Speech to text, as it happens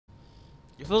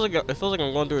it feels like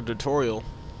I'm going through a tutorial.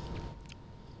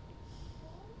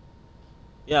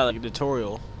 Yeah, like a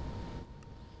tutorial.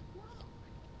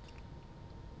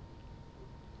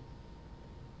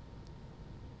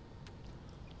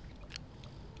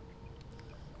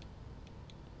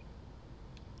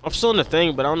 I'm still in the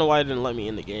thing, but I don't know why it didn't let me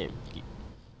in the game.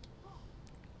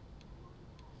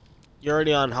 You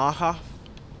already on haha?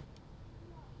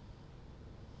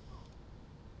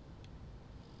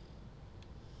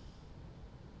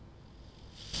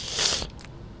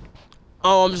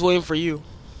 Oh, I'm just waiting for you.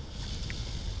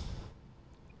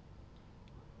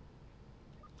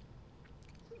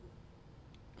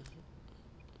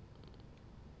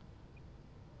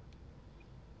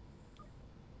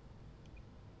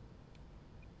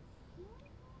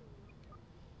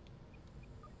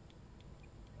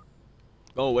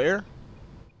 Go where?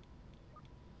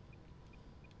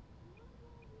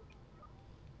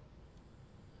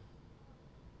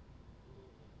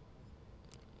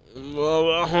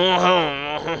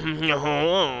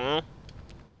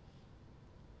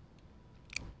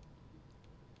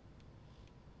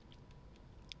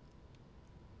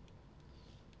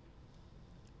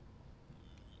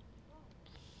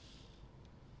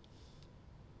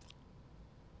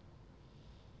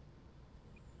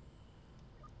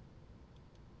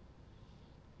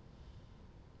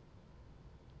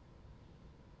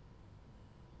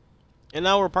 And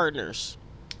now we're partners.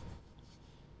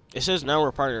 It says now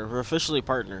we're partners. We're officially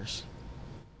partners.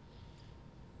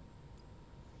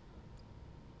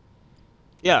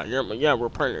 Yeah, we're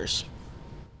partners.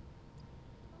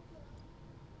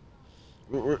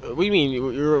 What do you mean?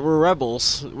 We're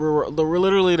rebels. We're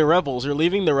literally the rebels. You're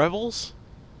leaving the rebels?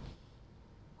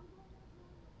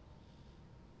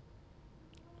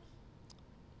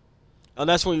 Oh,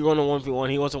 that's where you're going to 1v1.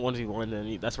 He wants a 1v1,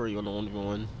 then that's where you're going to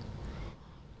 1v1.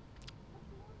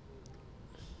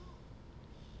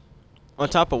 On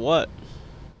top of what?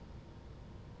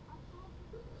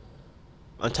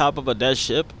 On top of a dead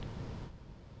ship?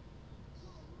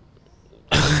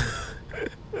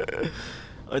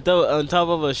 On top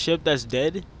of a ship that's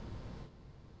dead?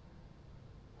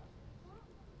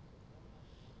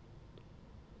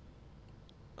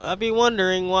 I be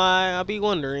wondering why. I be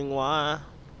wondering why.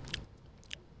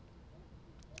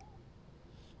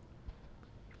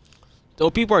 So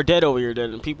people are dead over here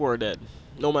then. People are dead.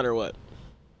 No matter what.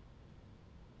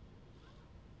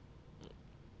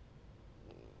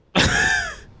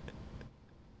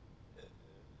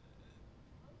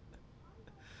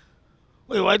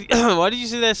 Wait, why, why did you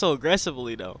say that so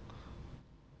aggressively, though?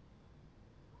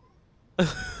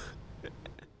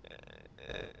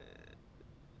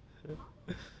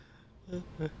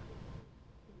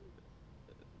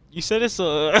 You said it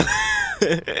so...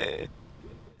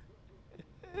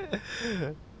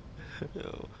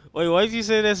 Wait, why did you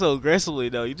say that so aggressively,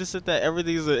 though? You just said that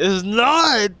everything's... It's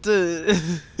not!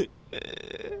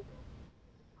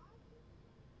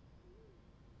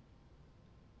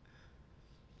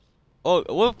 Oh,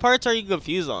 what parts are you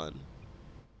confused on?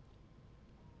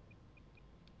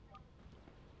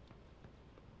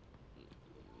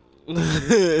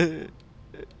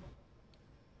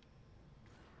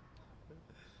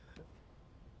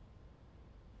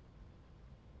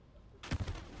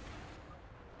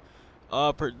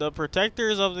 The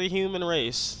protectors of the human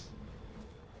race.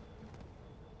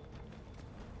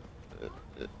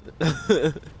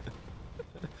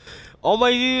 All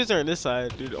my dudes are on this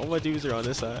side, dude. All my dudes are on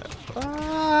this side.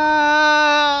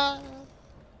 Ah!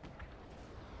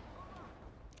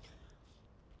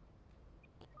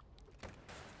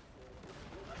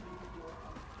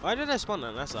 Why did I spawn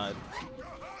on that side?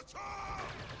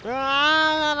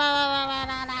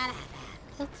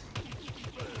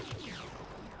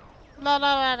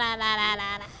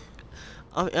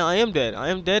 I am dead. I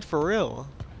am dead for real.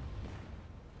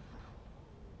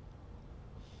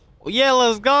 Yeah,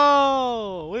 let's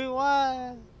go. Wait,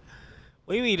 what?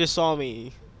 What do you mean you just saw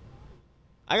me?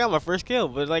 I got my first kill,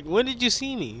 but like, when did you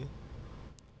see me?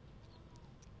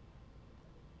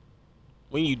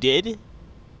 When you did?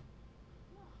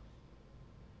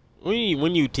 When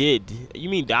you did? You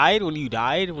mean died? When you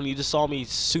died? When you just saw me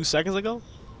 2 seconds ago?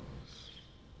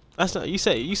 That's not. You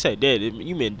said dead.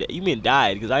 You mean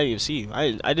died because I didn't even see you.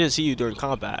 I didn't see you during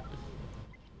combat.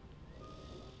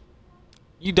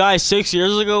 You died 6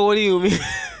 years ago. What do you mean?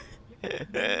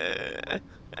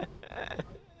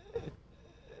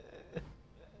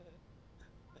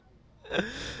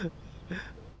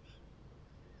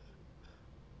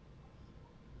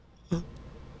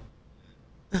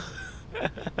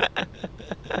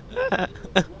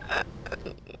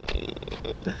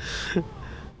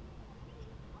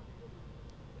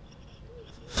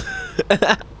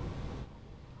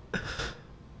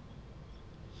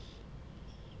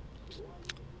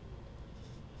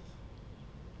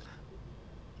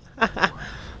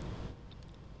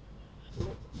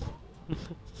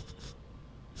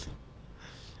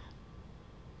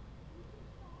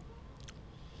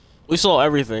 We saw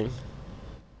everything.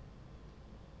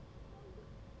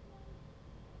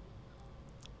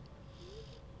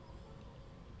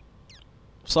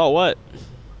 Saw what?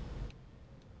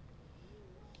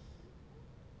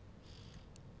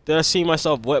 Did I see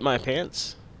myself wet my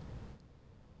pants?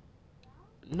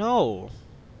 No.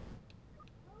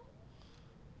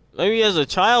 Maybe as a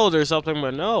child or something,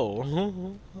 but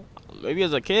no. Maybe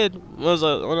as a kid. When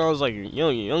I was like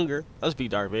younger. Let's be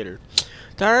Darth Vader.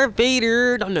 Darth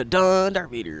Vader, dun dun dun,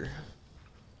 Darth Vader.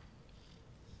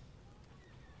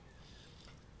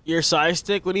 Your size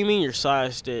stick? What do you mean your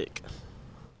size stick?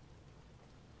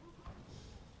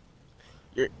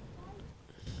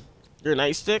 Your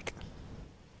nightstick?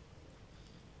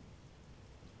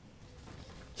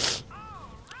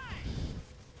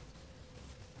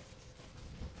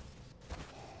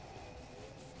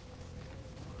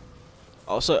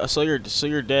 Oh, so you're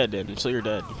dead then. So you're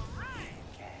dead.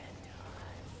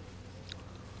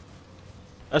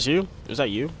 That's you? Is that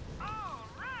you? What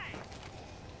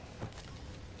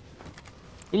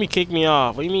do you mean kick me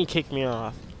off? What do you mean kick me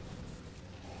off?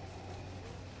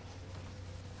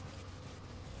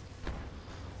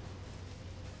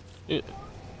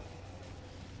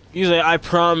 You say I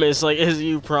promise, like as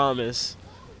you promise.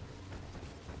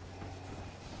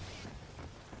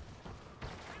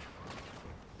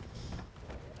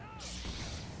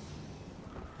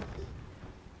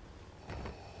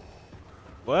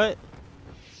 What?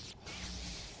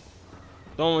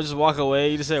 Don't just walk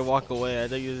away. You just said walk away. I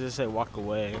think you just said walk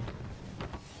away.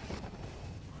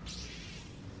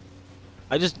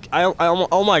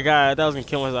 Oh my god! I thought I was gonna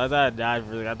kill myself. I thought I died.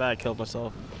 Really, I thought I killed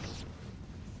myself.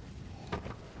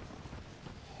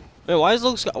 Man, why is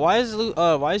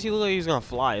he look like he's gonna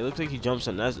fly? It looks like he jumps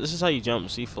in. This is how he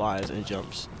jumps. He flies and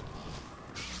jumps.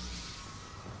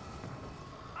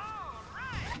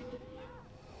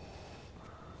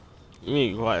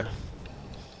 Me, why?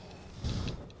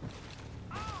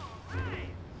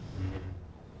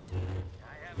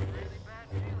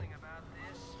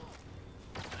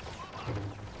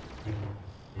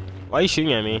 Why are you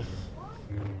shooting at me?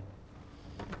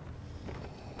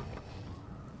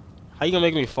 How you gonna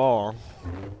make me fall?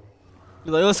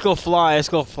 You're like, let's go fly, let's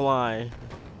go fly.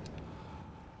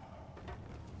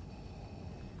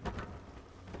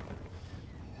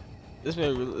 This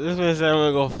man said I'm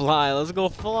gonna go fly. Let's go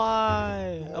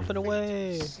fly up and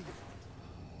away.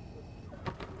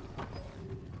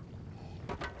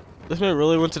 This man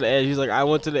really went to the edge. He's like, I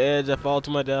went to the edge. I fall to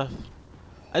my death.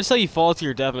 I just saw you fall to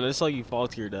your death, and I just saw you fall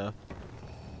to your death.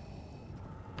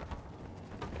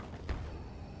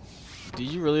 Did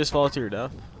you really just fall to your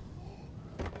death?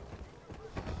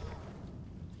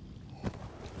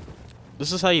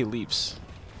 This is how he leaps.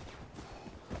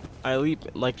 I leap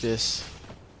like this.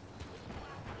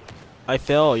 I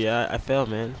fell, yeah, I fell,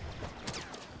 man.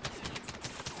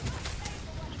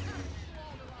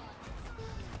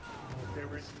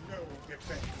 There is no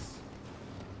defense.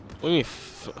 Let me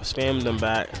spam them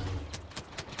back.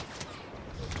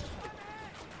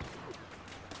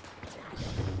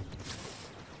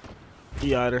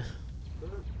 Yada.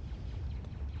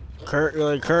 Kurt.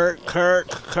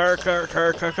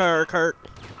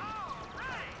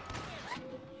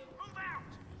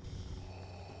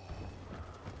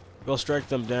 Go strike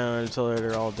them down until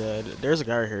they're all dead. There's a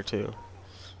guy right here too.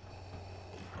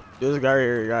 There's a guy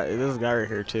here. There's a guy right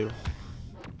here too.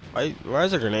 Why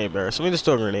is there a grenade there? Somebody just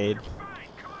throw a grenade.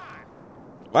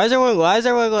 Why is everyone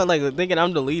going, like thinking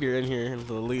I'm the leader in here? I'm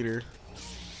the leader.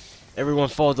 Everyone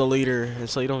follows the leader, and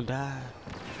so you don't die.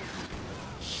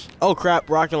 Oh crap!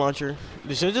 Rocket launcher.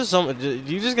 Did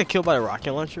you just get killed by a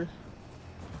rocket launcher?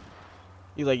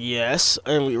 You like yes,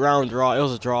 and we round draw. It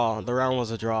was a draw. The round was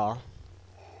a draw.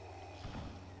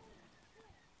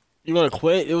 You wanna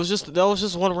quit? That was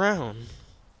just one round.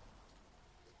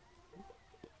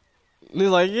 He's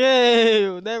like,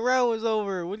 yay! That round was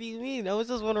over. What do you mean? That was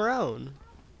just one round.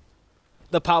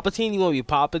 The Palpatine? You wanna be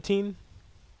Palpatine?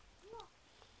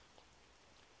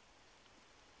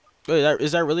 Wait,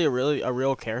 is that really a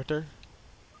real character?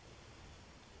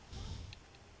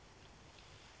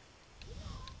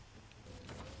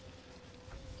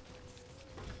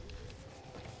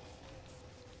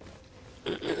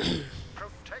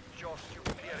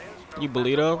 You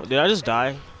Bolito? Did I just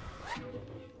die?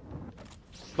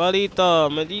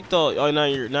 Bolito, Medito. Oh, now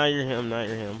you're him. Now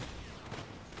you're him.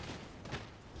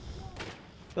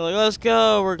 They're like, let's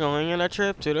go. We're going on a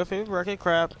trip to the favorite rocket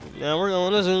crap. Now we're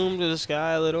going to zoom to the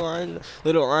sky, little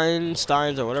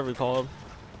Einsteins or whatever you call them.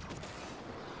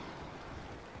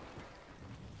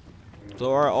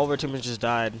 So all of our teammates just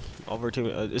died.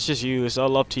 It's just you. It's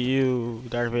all up to you,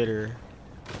 Darth Vader.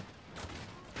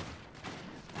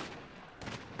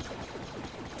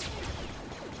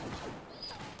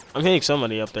 I'm hitting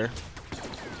somebody up there.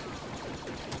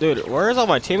 Dude, where's all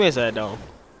my teammates at though?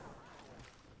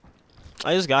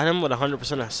 I just got him with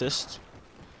 100% assist.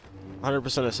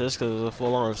 100% assist because it was a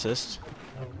full-on assist.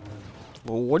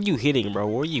 Well, what are you hitting, bro?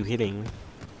 What are you hitting?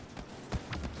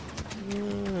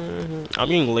 I'm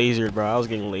getting lasered, bro. I was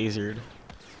getting lasered.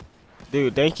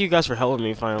 Dude, thank you guys for helping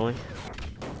me finally.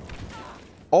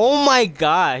 Oh my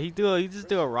god, he just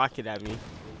threw a rocket at me.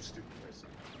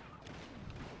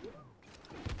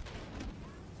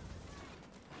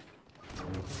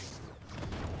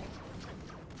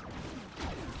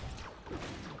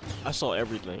 I saw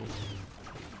everything.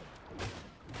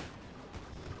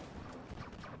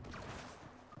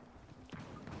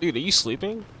 Dude, are you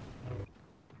sleeping?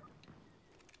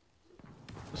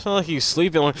 It sounds like he's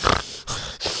sleeping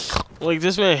like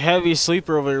this man heavy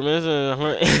sleeper over here,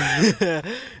 man.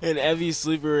 An heavy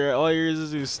sleeper. All you hear is this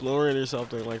dude snoring or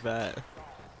something like that.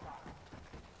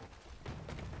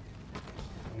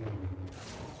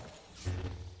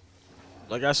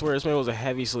 Like I swear this man was a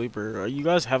heavy sleeper. Are you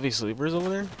guys heavy sleepers over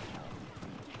there?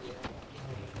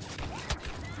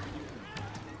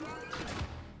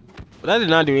 But I did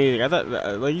not do anything. I thought,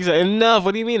 like you said, enough.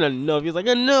 What do you mean enough? He's like,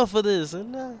 enough of this.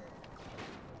 Enough.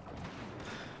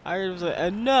 I heard him say,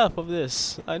 enough of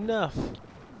this. Enough.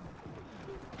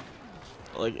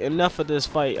 Like, enough of this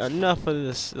fight. Enough of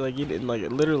this. Like, you didn't, like,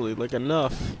 literally, like,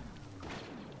 enough.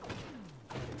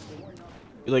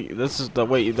 Like, this is the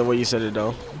way you said it,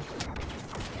 though.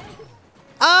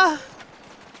 Ah!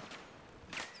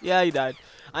 Yeah, he died.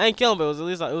 I ain't kill him, but it was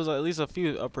at least a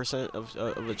few percent of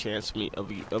a chance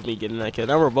of me getting that kill.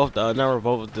 Now we're both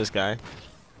with this guy.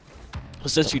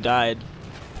 But since you died.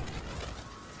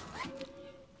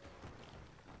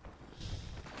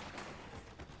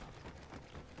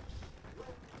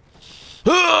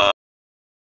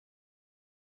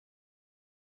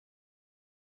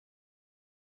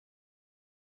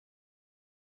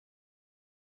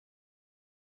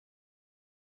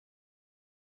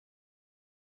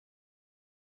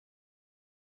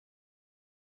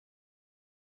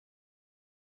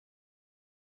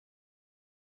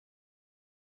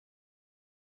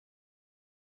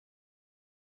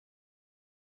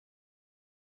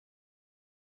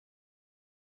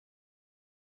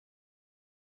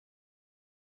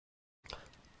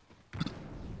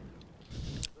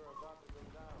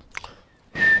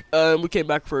 We came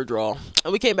back for a draw.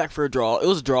 And we came back for a draw. It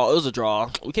was a draw. It was a draw.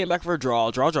 We came back for a draw.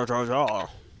 Draw. The draw.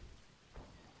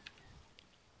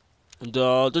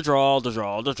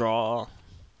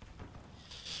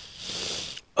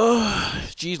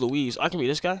 Jeez Louise. I can be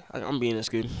this guy. I'm being this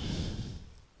good.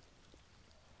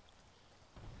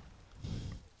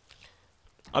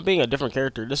 I'm being a different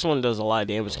character. This one does a lot of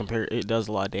damage compared. It does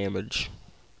a lot of damage.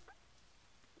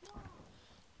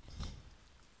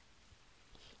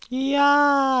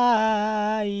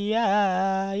 Yeah.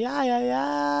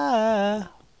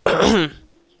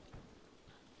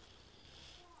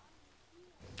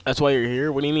 That's why you're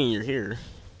here? What do you mean you're here?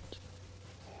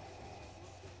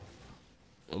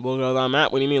 We'll go on the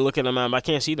map. What do you mean look at the map? I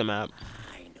can't see the map.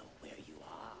 I know where you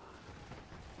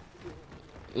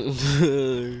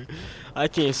are. I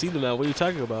can't see the map. What are you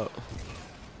talking about?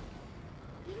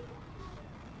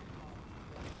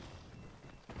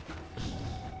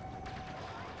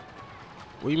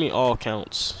 What do you mean all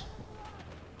counts?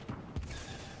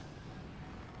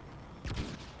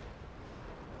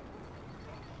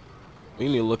 What do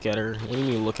you mean look at her? What do you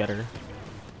mean look at her?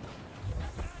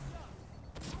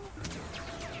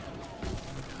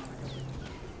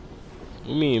 What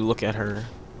do you mean look at her?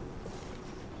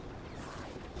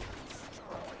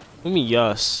 What do you mean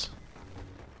yes?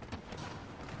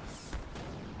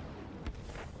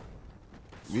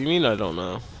 What do you mean I don't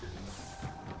know?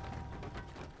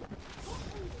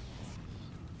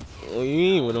 What do you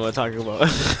mean what am I talking about?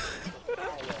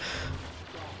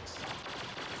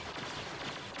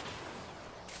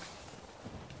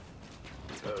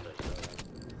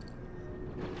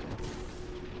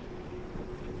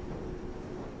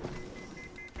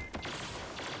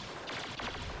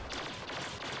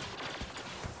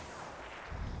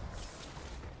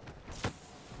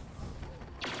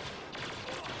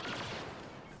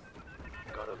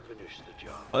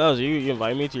 Oh, that was you? You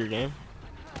invited me to your game?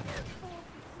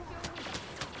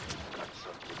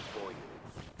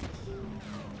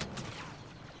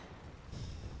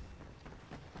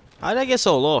 How did I get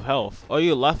so low of health? Oh,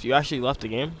 you left? You actually left the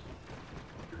game?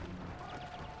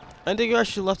 I think you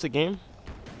actually left the game.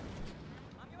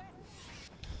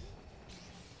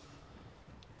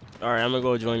 Alright, I'm gonna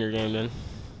go join your game then.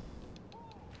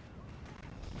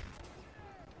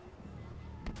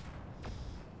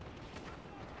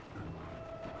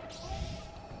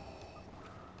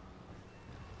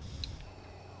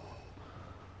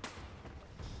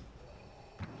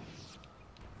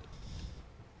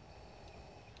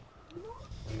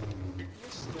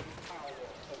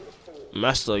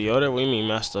 Master Yoda? What do you mean,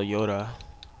 Master Yoda?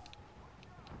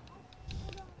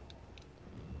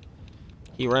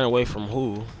 He ran away from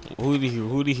who? Who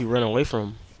did he run away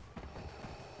from?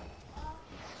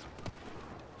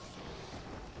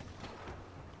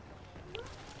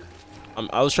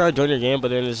 I was trying to join your game, but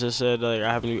then it just said like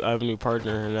I have a new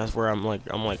partner, and that's where I'm like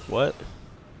what?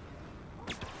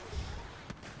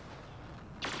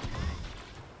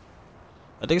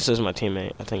 I think it says my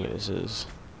teammate. I think it is.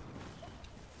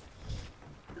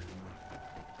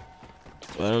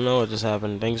 I don't know what just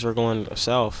happened. Things were going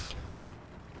south.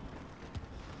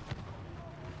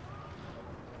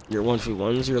 You're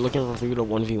 1v1s. You're looking for people to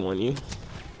 1v1 you.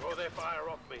 Draw their fire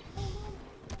off me.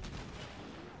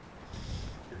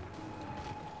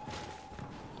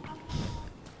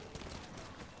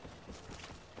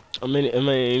 Am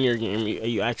I in your game? Are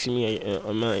you asking me?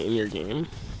 Am I in your game?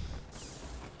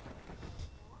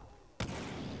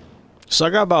 So I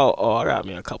got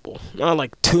me a couple. Not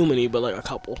like too many, but like a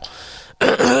couple.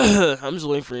 I'm just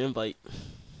waiting for an invite.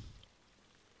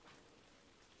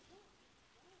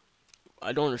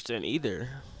 I don't understand either.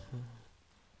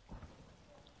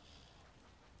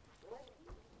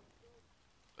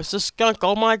 It's a skunk.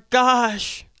 Oh my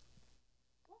gosh.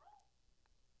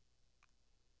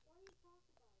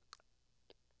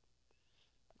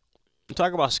 I'm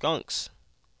talking about skunks.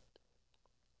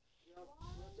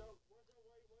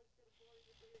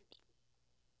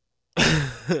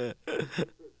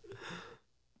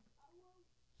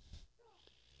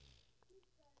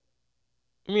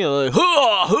 I mean,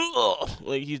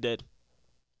 like he's dead.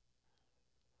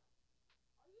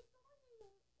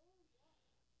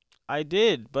 I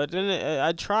did, but then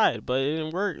I tried, but it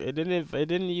didn't work. It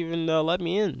didn't even let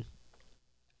me in.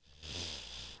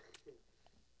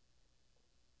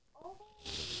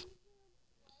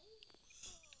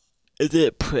 Is it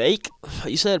a prank?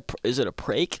 You said, is it a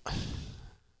prank?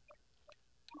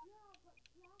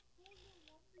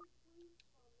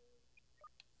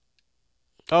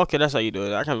 Okay, that's how you do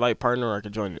it. I can invite partner, or I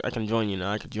can join. I can join you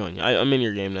now. I can join you. I'm in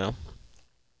your game now.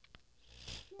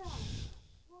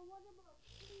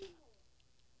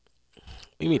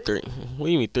 What do you mean 30? What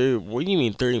do you mean 30? What do you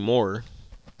mean 30 more?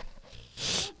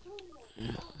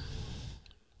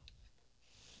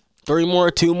 3 more,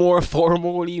 2 more, 4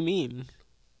 more. What do you mean?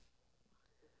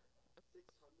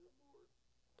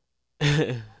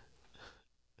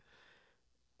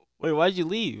 Wait, why'd you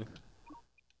leave?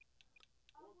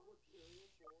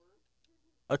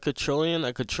 A quadrillion,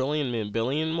 mean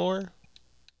billion more?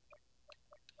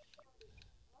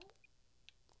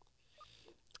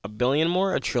 A billion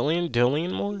more? A trillion?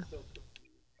 Dillion more?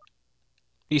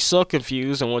 He's so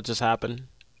confused on what just happened.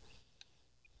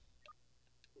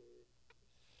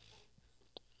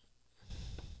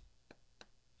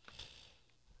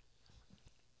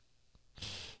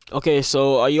 Okay,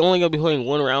 so are you only gonna be playing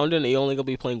one round, and are you only gonna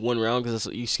be playing one round because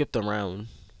you skipped a round?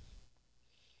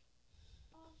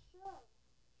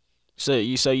 So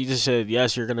you just said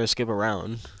yes, you're gonna skip a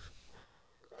round.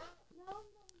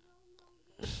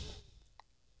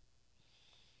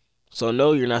 So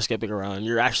no, you're not skipping a round.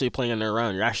 You're actually playing another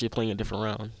round. You're actually playing a different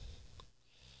round.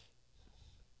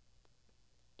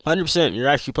 100%. You're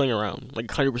actually playing a round, like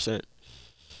 100%.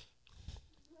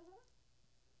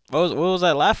 What was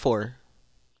that laugh for?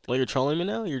 Like you're trolling me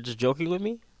now? You're just joking with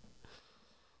me?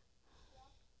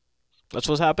 That's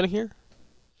what's happening here?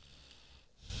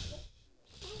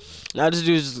 Now this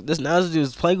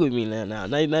dude's playing with me now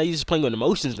you're just playing with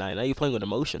emotions now. Now you're playing with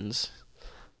emotions.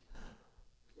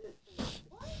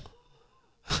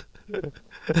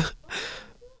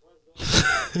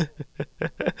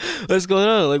 What's going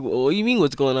on? Like, what do you mean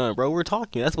what's going on, bro? We're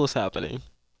talking. That's what's happening.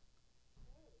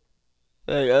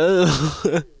 Like,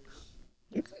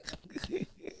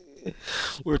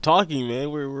 we're talking, man.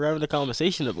 We're having a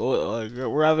conversation about.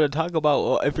 We're having a talk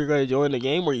about if you're gonna join the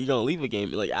game or you're gonna leave a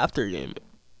game, like after a game.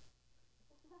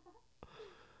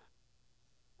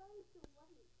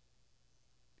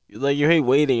 Like you hate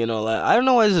waiting and all that. I don't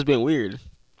know why this has been weird.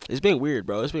 It's been weird,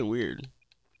 bro. It's been weird.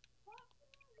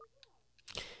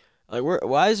 Like,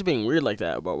 why is it being weird like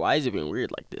that, bro? Why is it being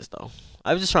weird like this, though?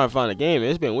 I was just trying to find a game.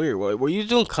 It's been weird. Were you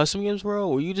doing custom games, bro?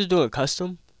 Were you just doing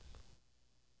custom?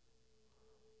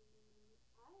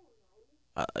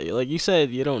 Like you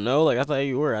said, you don't know. Like I thought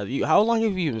you were. How long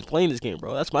have you been playing this game,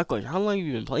 bro? That's my question. How long have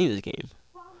you been playing this game?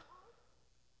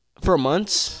 4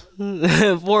 months?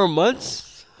 4 months?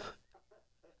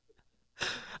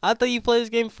 I thought you played this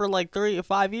game for like 3 or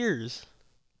 5 years.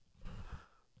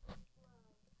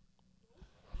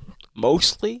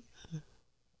 Mostly?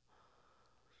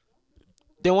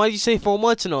 Then why did you say 4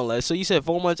 months and all that? So you said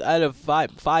 4 months out of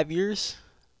 5 years?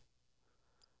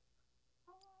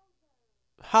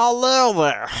 Hello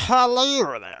there.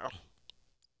 Hello there.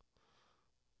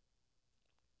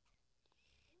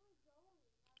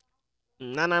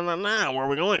 Nah. Where are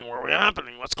we going? Where are we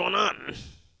happening? What's going on?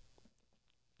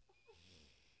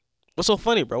 What's so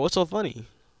funny, bro? What's so funny?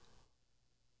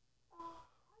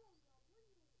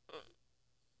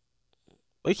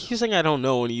 Why you keep saying I don't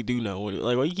know when you do know?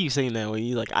 Like, why you keep saying that when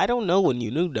you like, I don't know when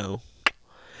you do know?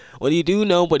 When you do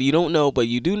know, but you don't know, but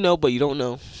you do know, but you don't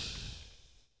know.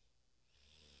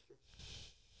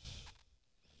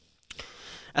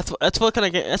 That's what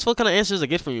kind of answers I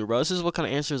get from you, bro. This is what kind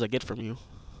of answers I get from you.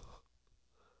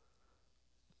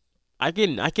 I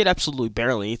get absolutely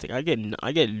barely anything. I get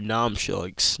nom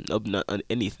shugs of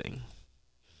anything.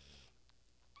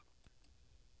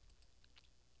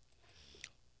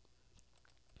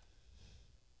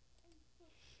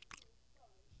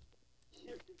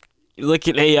 You're like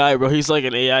an AI, bro. He's like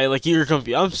an AI. Like you're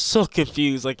confused. I'm so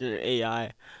confused. Like you're an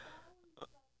AI.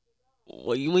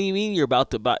 What do you mean you're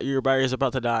about to your battery's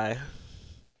about to die?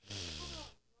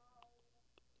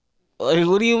 Like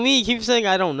what do you mean? You keep saying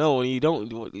I don't know and you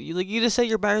don't. You just say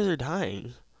your batteries are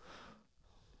dying.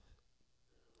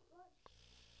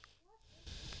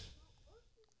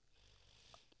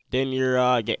 Then your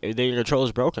control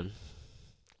is broken.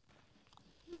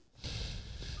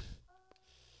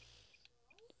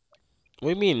 What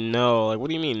do you mean no? Like what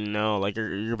do you mean no? Like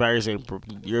your batteries ain't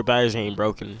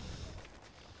broken.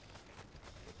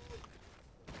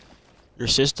 Your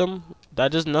system?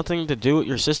 That has nothing to do with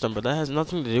your system, but that has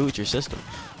nothing to do with your system.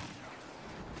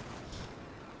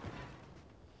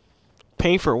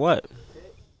 Paying for what?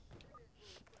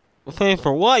 Paying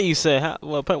for what? You say?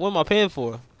 What am I paying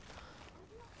for?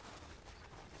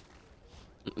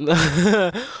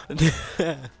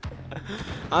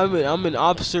 I'm an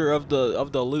officer of the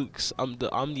Lukes.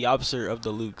 I'm the officer of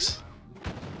the Lukes.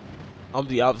 I'm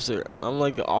the officer. I'm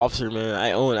like the officer, man.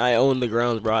 I own the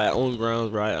grounds, bro. I own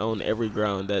grounds, bro. I own every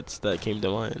ground that came to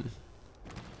mind.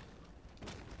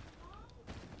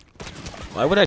 Why would I